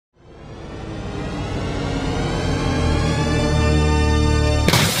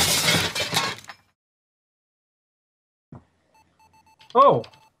Oh.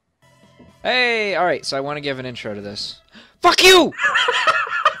 Hey, alright, so I want to give an intro to this. Fuck you!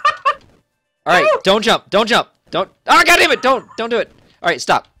 Alright, don't jump, don't jump, don't. Oh, goddammit, don't do it. Alright,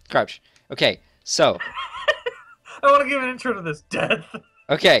 stop, crouch. Okay, so. I want to give an intro to this death.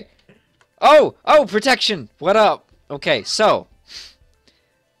 Okay. Oh, protection, what up? Okay, so.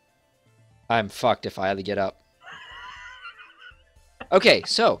 I'm fucked if I had to get up. Okay,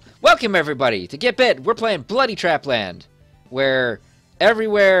 so, welcome everybody to Get Bit. We're playing Bloody Trapland, where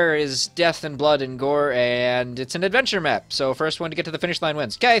everywhere is death and blood and gore, and it's an adventure map. So first one to get to the finish line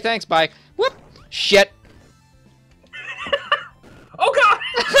wins. Okay, thanks, bye. Whoop! Shit! Oh god!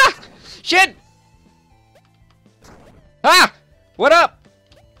 Shit! Ah! What up?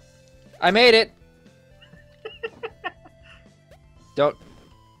 I made it. Don't.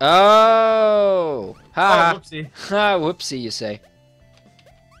 Oh! Ha! Oh, whoopsie. Ha! Whoopsie, you say.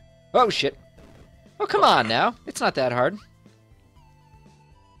 Oh shit! Oh come on now, it's not that hard.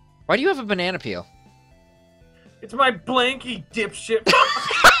 Why do you have a banana peel? It's my blankie, dipshit.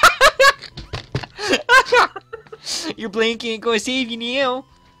 Your blankie ain't gonna save you now.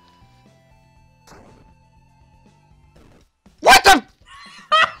 What the?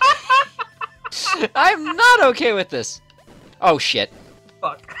 I'm not okay with this. Oh shit.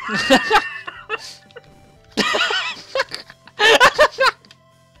 Fuck.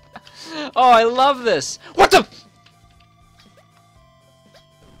 Oh, I love this. What the?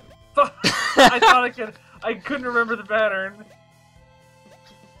 I thought I couldn't remember the pattern.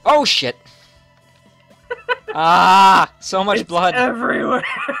 Oh shit. Ah, so much blood everywhere.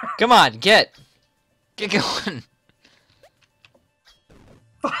 Come on, get going.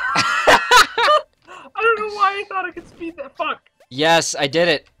 I don't know why I thought I could speed that. Fuck. Yes, I did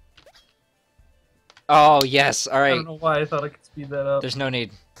it. Oh yes, all right. I don't know why I thought I could speed that up. There's no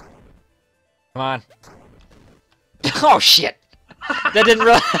need. Come on. Oh shit. That didn't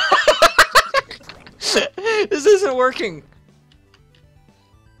really. This isn't working.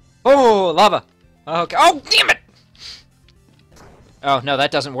 Oh, lava. Okay. Oh, damn it. Oh, no,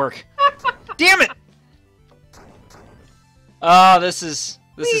 that doesn't work. Damn it. Oh, this is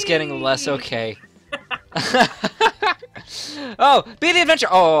getting less okay. Oh, be the adventure.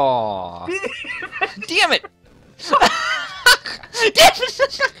 Oh. Damn it. Damn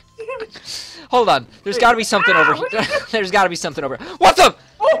it. Hold on. There's got to be something over here. There's got to be something over here. What the?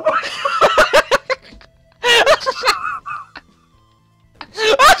 Oh my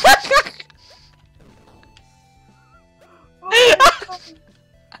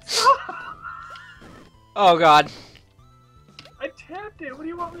Oh god. I tapped it. What do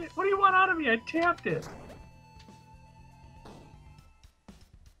you want me? What do you want out of me? I tapped it.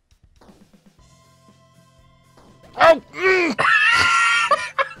 Oh.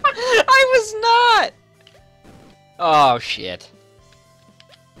 I was not. Oh shit.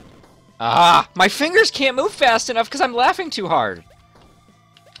 Ah, my fingers can't move fast enough because I'm laughing too hard.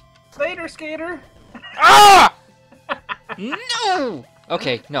 Later, skater. Ah! No.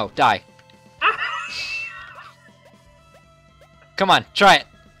 Okay, no, die. Come on, try it.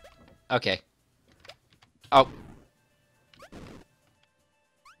 Okay. Oh.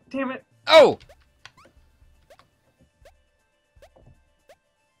 Damn it. Oh!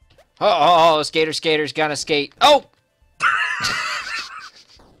 Oh, skater's gonna skate. Oh!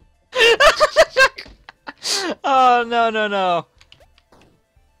 Oh, no. No, no.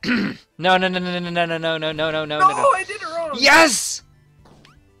 No, I did it wrong. Yes!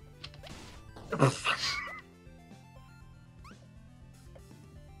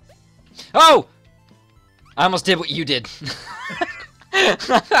 Oh! I almost did what you did.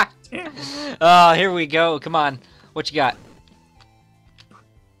 Damn. Oh, here we go. Come on. What you got?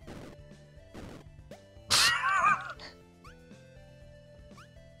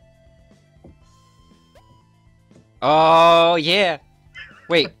 Oh, yeah.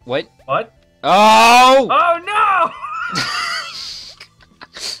 Wait, what? What? Oh! Oh no!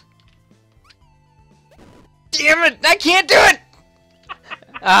 Damn it! I can't do it!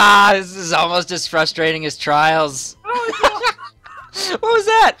 Ah, this is almost as frustrating as Trials. Oh, What was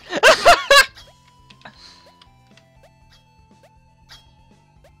that?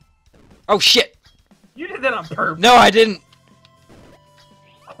 Oh shit! you did that on purpose. No, I didn't.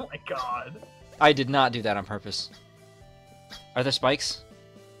 Oh my god. I did not do that on purpose. Are there spikes?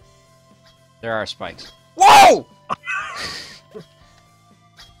 There are spikes. Whoa!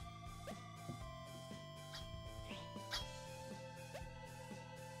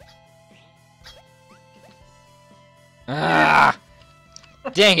 Ah!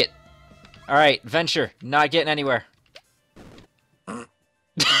 Dang it! Alright, venture. Not getting anywhere.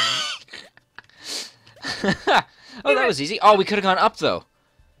 Oh, that was easy. Oh, we could have gone up, though.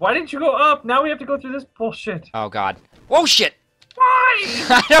 Why didn't you go up? Now we have to go through this bullshit. Oh, God. Oh, shit! Why?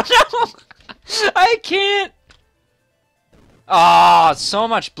 I don't know! I can't! Oh, so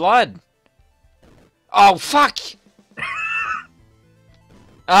much blood. Oh, fuck!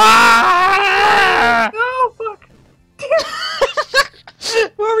 Ah! No, fuck.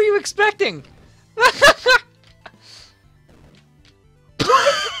 What were you expecting?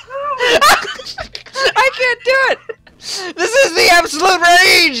 I can't do it! This is the absolute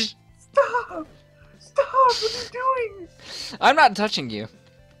rage! Stop! Stop! What are you doing? I'm not touching you.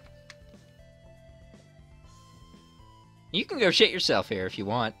 You can go shit yourself here if you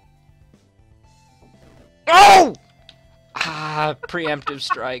want. Oh! Ah, preemptive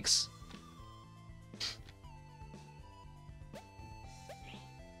strikes.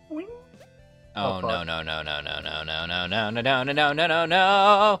 Wing. Oh, no, no, no, no, no, no, no, no, no, no, no, no, no, no, no,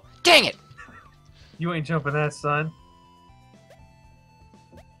 no. Dang it! You ain't jumping that, son.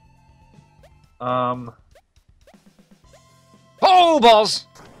 Oh, balls!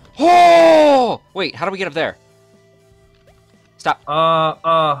 Oh! Wait, how do we get up there? Stop.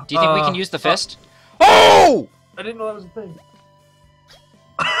 Do you think we can use the fist? Oh! I didn't know that was a thing.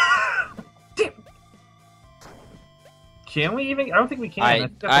 Damn. Can we even? I don't think we can.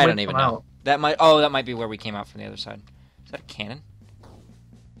 I don't even know. That might. Oh, that might be where we came out from the other side. Is that a cannon?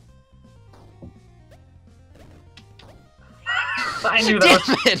 I knew that.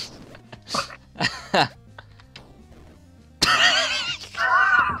 Damn it!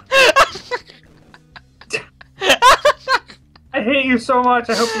 I hate you so much.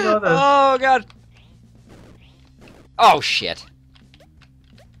 I hope you know this. Oh god. Oh shit.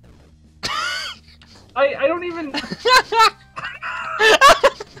 I don't even.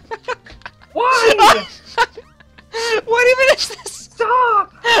 Why? What even is this?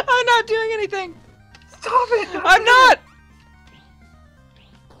 Stop! I'm not doing anything. Stop it! I'm not.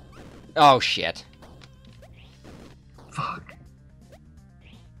 Oh shit. Fuck.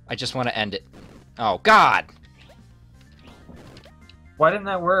 I just want to end it. Oh god. Why didn't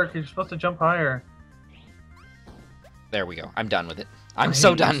that work? You're supposed to jump higher. There we go. I'm done with it. I'm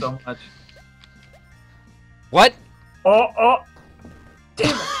so done. So much. What? Oh!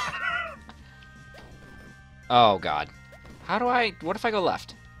 Damn it! Oh god. How do I... What if I go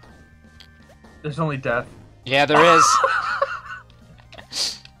left? There's only death. Yeah, there is.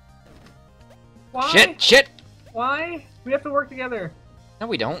 Why? Shit, shit! Why? We have to work together. No,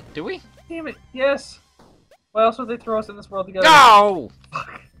 we don't. Do we? Damn it. Yes. Why else would they throw us in this world together? No!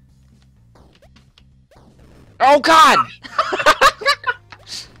 Fuck. Oh god!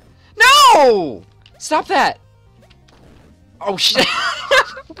 No! Stop that! Oh shit!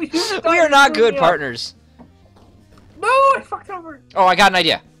 We are not good partners. No, I fucked over. Oh, I got an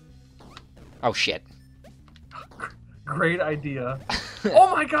idea. Oh shit. Great idea.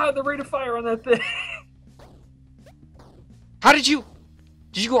 Oh my god, the rate of fire on that thing. How did you...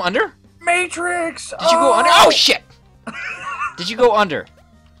 Did you go under? Matrix! Did you go under? Oh shit! Did you go under?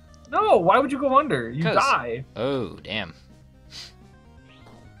 No, why would you go under? You die. Oh, damn.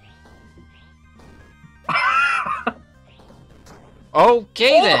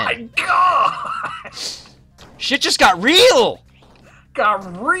 Okay then. Oh my god! Shit just got real!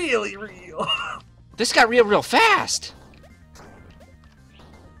 Got really real. This got real fast.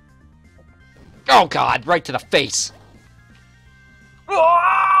 Oh god, right to the face.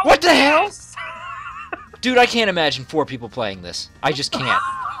 Oh, What the hell? yes! Dude, I can't imagine 4 people playing this. I just can't.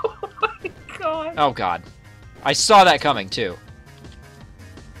 Oh my god. Oh god. I saw that coming too.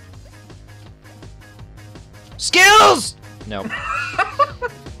 Skills! Nope.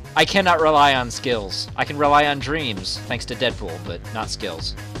 I cannot rely on skills. I can rely on dreams, thanks to Deadpool, but not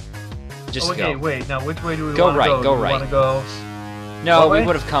skills. Just okay, go. wait, now which way do we Go want to right, go? go Do we right. want to go? No, we way?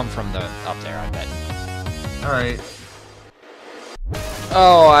 would have come from the up there, I bet. Alright.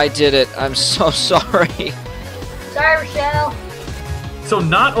 Oh, I did it. I'm so sorry. Sorry, Rochelle. So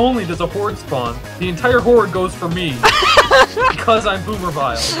not only does a horde spawn, the entire horde goes for me. Because I'm Boomer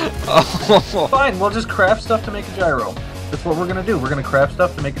Vile. Oh. Fine, we'll just craft stuff to make a gyro. That's what we're gonna do. We're gonna craft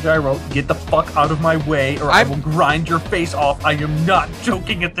stuff to make a gyro. Get the fuck out of my way, or I will grind your face off. I am not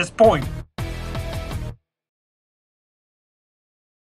joking at this point.